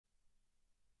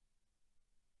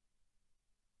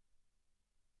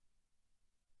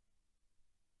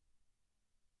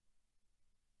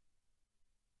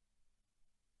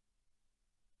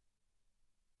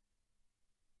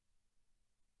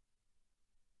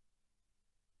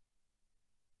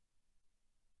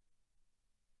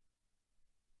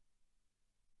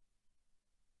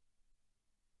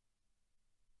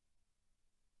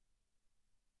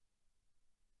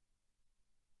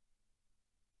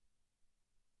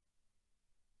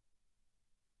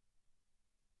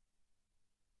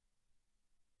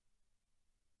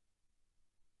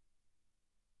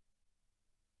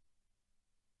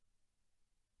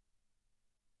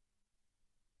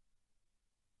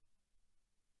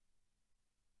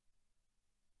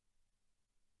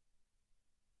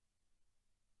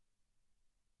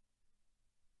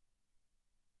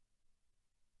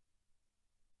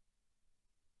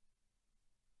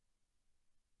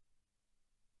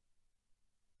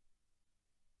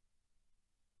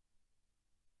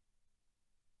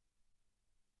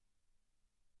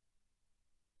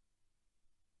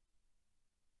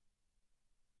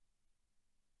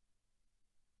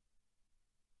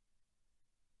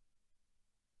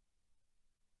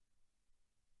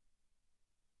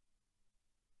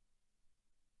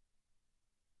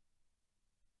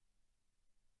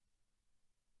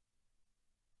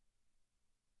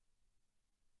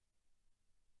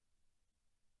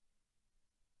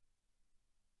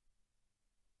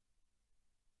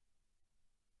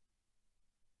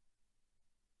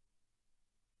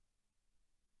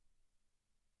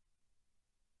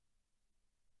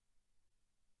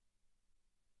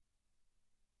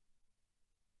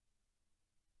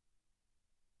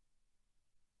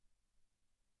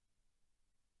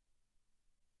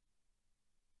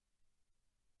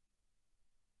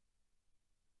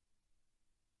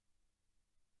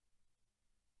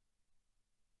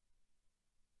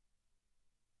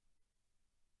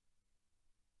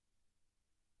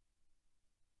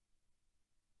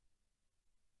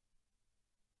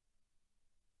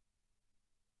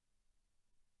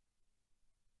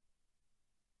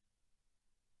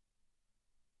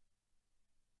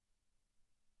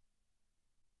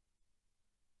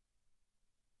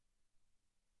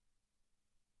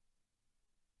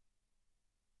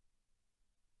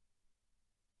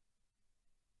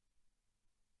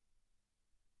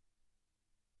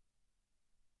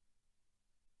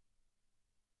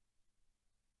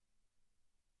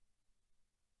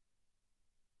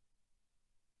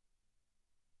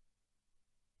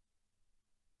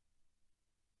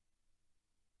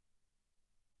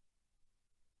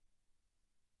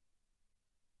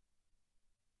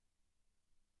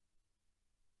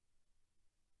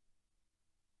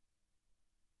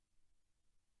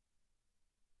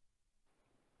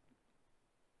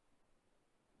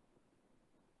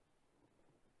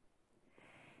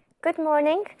Good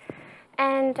morning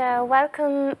and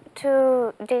welcome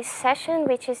to this session,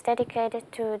 which is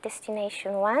dedicated to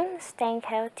Destination 1, Staying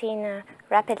Healthy in a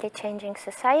Rapidly Changing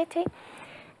Society.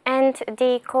 And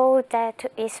the code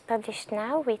that is published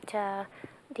now with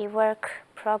the work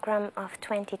program of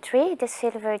 23, the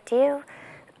Silver Deal,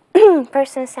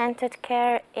 Person-Centered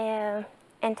Care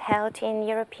and Health in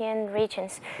European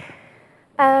Regions.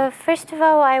 First of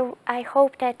all, I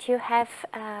hope that you have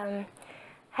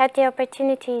had the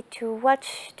opportunity to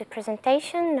watch the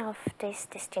presentation of this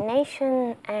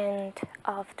destination and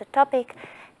of the topic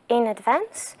in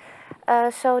advance,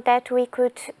 so that we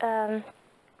could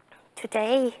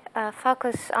today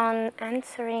focus on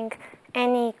answering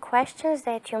any questions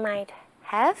that you might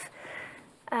have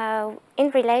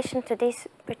in relation to this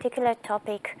particular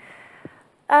topic.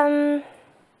 In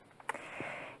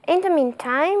the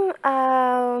meantime,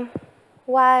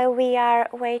 while we are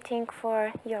waiting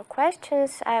for your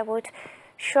questions, I would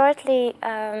shortly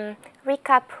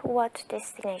recap what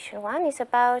Destination 1 is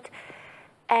about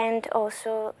and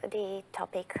also the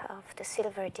topic of the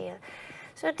Silver Deal.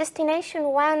 So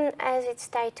Destination 1, as its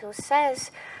title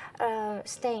says,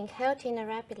 Staying Healthy in a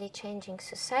Rapidly Changing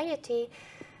Society,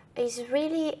 is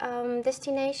really a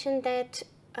destination that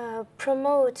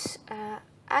promotes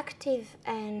active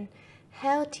and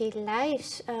healthy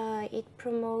lives. It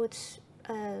promotes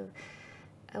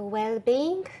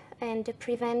well-being and the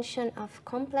prevention of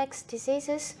complex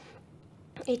diseases.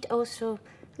 It also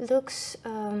looks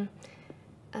at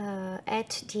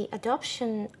the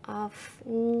adoption of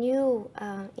new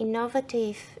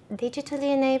innovative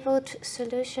digitally enabled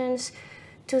solutions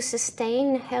to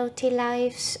sustain healthy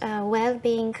lives,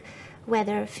 well-being,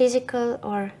 whether physical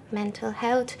or mental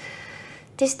health.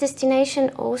 This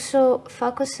destination also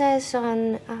focuses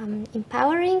on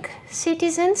empowering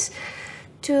citizens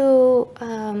to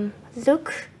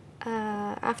look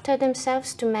after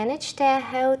themselves, to manage their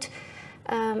health,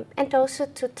 and also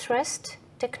to trust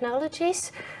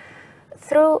technologies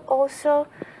through also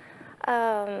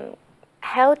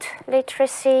health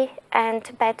literacy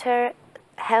and better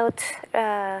health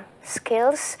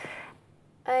skills.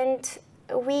 And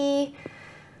we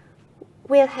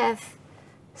will have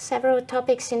several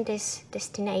topics in this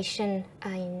destination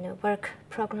in work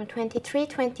program 23,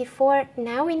 24.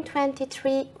 Now in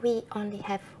 23 we only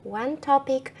have one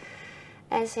topic.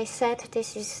 As I said,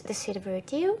 this is the Silver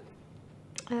Deal,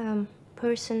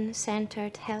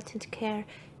 person-centered health and care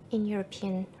in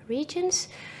European regions.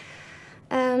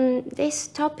 This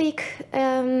topic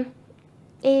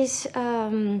is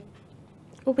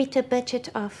with a budget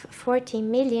of 40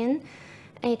 million.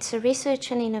 It's a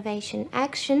research and innovation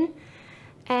action.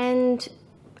 And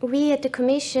we at the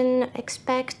Commission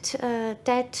expect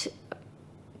that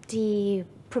the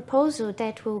proposal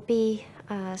that will be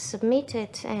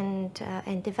submitted and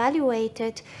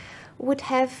evaluated would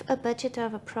have a budget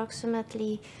of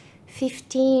approximately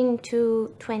 15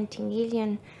 to 20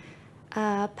 million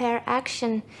per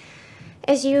action.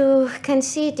 As you can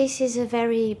see, this is a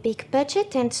very big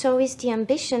budget, and so is the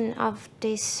ambition of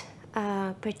this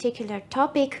particular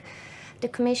topic. The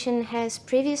Commission has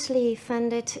previously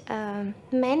funded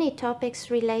many topics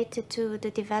related to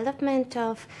the development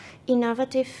of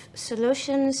innovative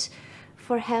solutions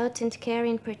for health and care,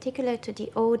 in particular to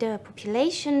the older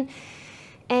population.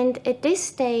 And at this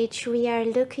stage, we are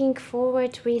looking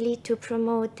forward really to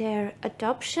promote their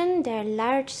adoption, their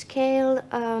large-scale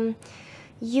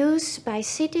use by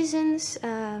citizens,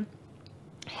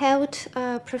 health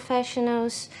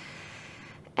professionals,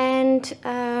 and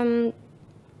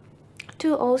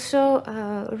to also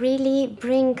really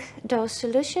bring those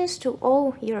solutions to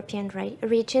all European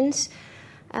regions,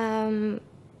 and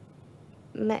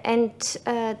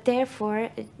therefore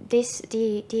this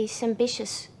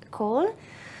ambitious call.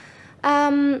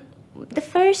 The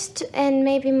first and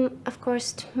maybe of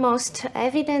course most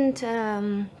evident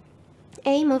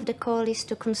aim of the call is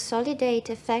to consolidate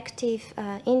effective,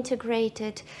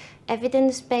 integrated,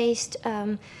 evidence-based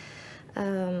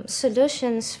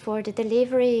solutions for the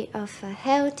delivery of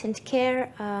health and care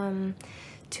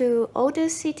to older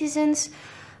citizens.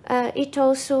 It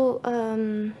also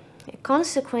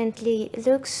consequently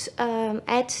looks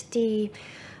at the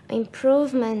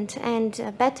improvement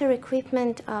and better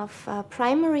equipment of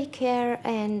primary care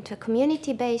and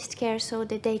community-based care, so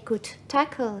that they could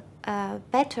tackle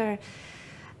better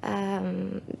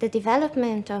the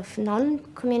development of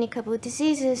non-communicable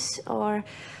diseases or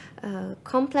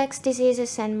complex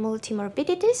diseases and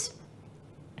multimorbidities.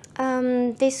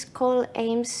 This call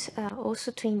aims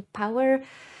also to empower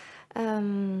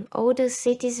older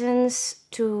citizens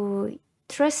to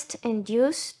trust and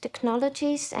use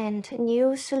technologies and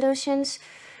new solutions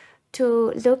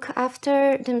to look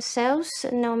after themselves,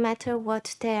 no matter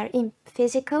what their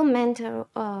physical, mental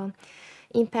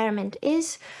impairment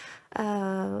is.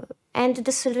 And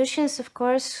the solutions, of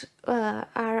course,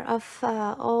 are of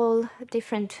all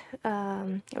different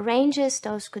ranges.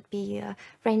 Those could be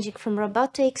ranging from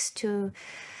robotics to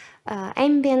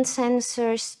ambient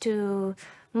sensors to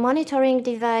monitoring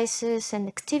devices and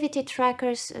activity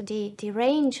trackers. The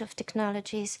range of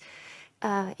technologies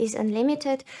is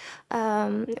unlimited.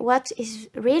 What is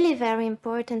really very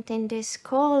important in this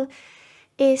call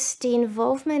is the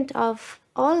involvement of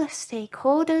all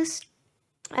stakeholders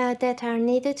that are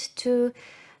needed to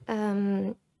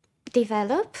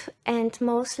develop and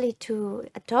mostly to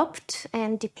adopt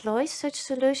and deploy such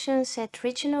solutions at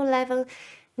regional level,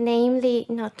 namely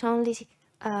not only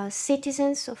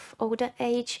citizens of older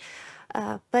age,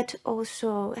 but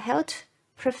also health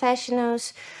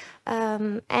professionals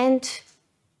and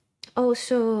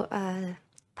also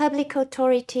public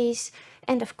authorities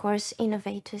and of course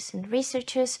innovators and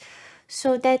researchers,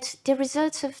 so that the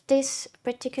results of this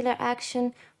particular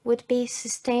action would be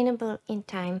sustainable in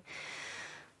time.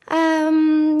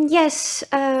 Yes,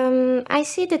 I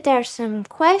see that there are some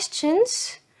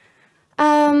questions.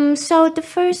 So the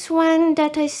first one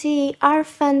that I see, are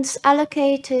funds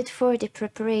allocated for the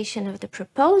preparation of the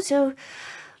proposal?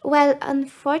 Well,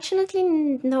 unfortunately,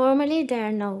 normally there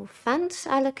are no funds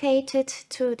allocated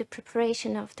to the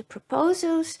preparation of the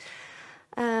proposals,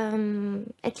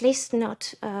 at least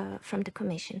not from the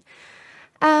Commission.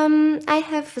 I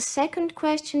have a second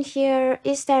question here.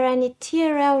 Is there any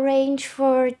TRL range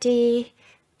for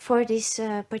this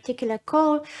particular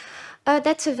call?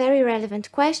 That's a very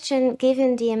relevant question,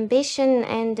 given the ambition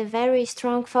and the very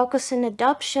strong focus on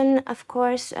adoption. Of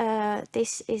course,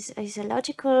 this is a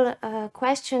logical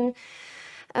question.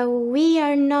 We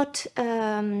are not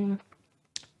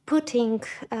putting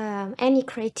any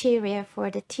criteria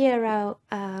for the TRL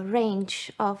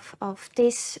range of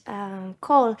this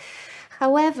call.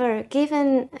 However,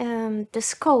 given the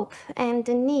scope and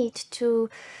the need to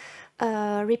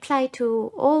reply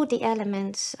to all the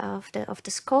elements of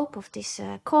the scope of this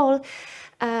call,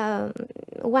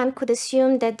 one could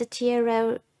assume that the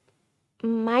TRL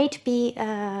might be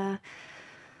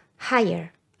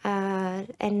higher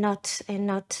and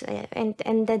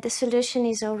that the solution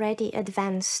is already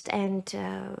advanced and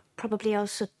probably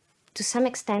also to some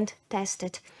extent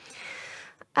tested.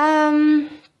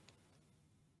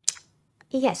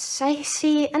 Yes, I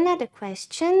see another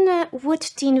question.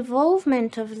 Would the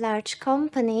involvement of large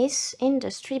companies,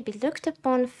 industry, be looked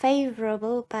upon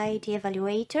favorable by the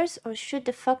evaluators, or should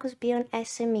the focus be on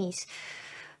SMEs?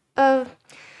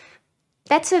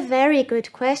 That's a very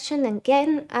good question.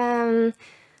 Again,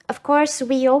 of course,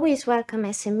 we always welcome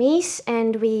SMEs,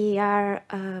 and we are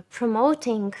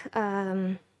promoting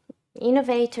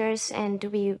innovators, and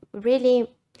we really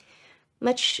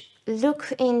much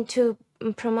look into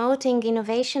promoting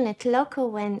innovation at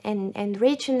local and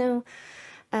regional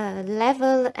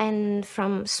level and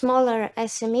from smaller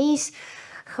SMEs.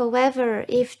 However,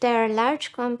 if there are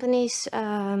large companies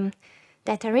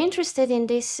that are interested in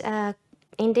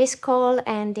this call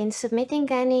and in submitting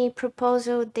any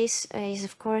proposal, this is,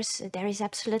 of course, there is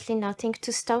absolutely nothing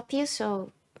to stop you.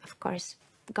 So, of course,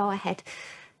 go ahead.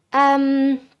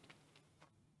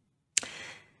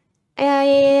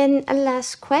 And a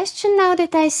last question now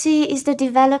that I see, is the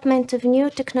development of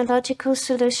new technological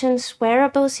solutions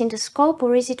wearables in the scope,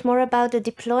 or is it more about the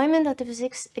deployment of the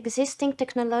existing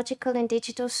technological and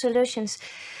digital solutions?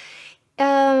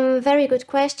 Very good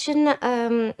question.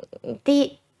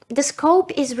 The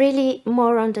scope is really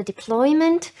more on the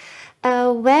deployment,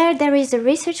 where there is a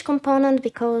research component,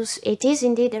 because it is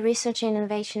indeed a research and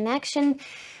innovation action.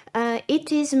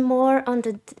 It is more on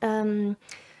the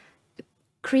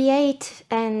create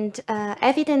and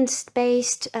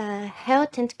evidence-based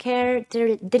health and care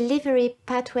delivery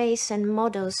pathways and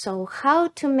models. So how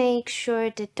to make sure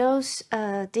that those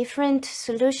different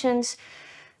solutions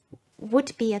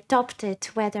would be adopted,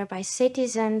 whether by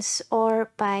citizens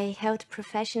or by health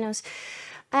professionals.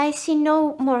 I see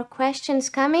no more questions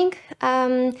coming.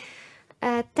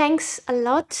 Thanks a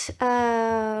lot,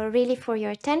 really, for your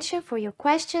attention, for your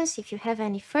questions. If you have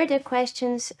any further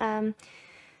questions,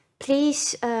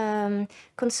 please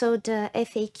consult the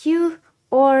FAQ,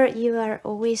 or you are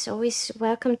always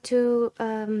welcome to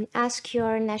ask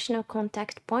your national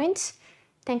contact points.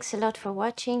 Thanks a lot for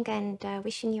watching, and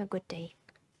wishing you a good day.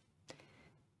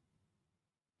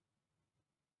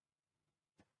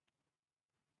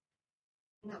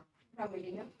 No,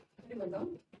 probably not.